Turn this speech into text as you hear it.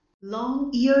Long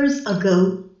years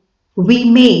ago, we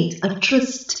made a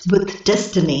tryst with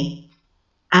destiny,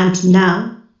 and now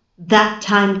that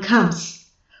time comes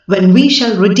when we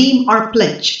shall redeem our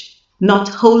pledge, not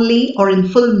wholly or in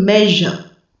full measure,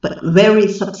 but very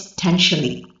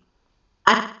substantially.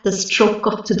 At the stroke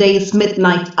of today's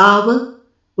midnight hour,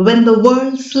 when the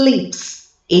world sleeps,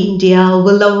 India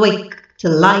will awake to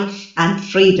life and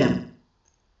freedom.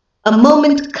 A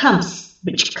moment comes,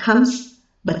 which comes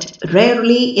but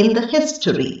rarely in the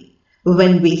history,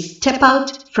 when we step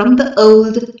out from the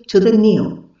old to the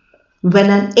new, when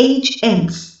an age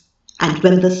ends, and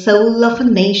when the soul of a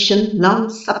nation long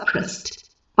suppressed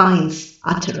finds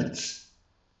utterance.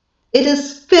 It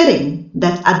is fitting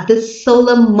that at this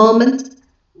solemn moment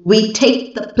we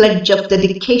take the pledge of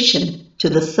dedication to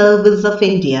the service of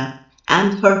India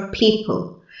and her people,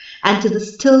 and to the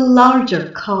still larger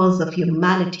cause of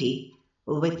humanity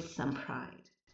with some pride.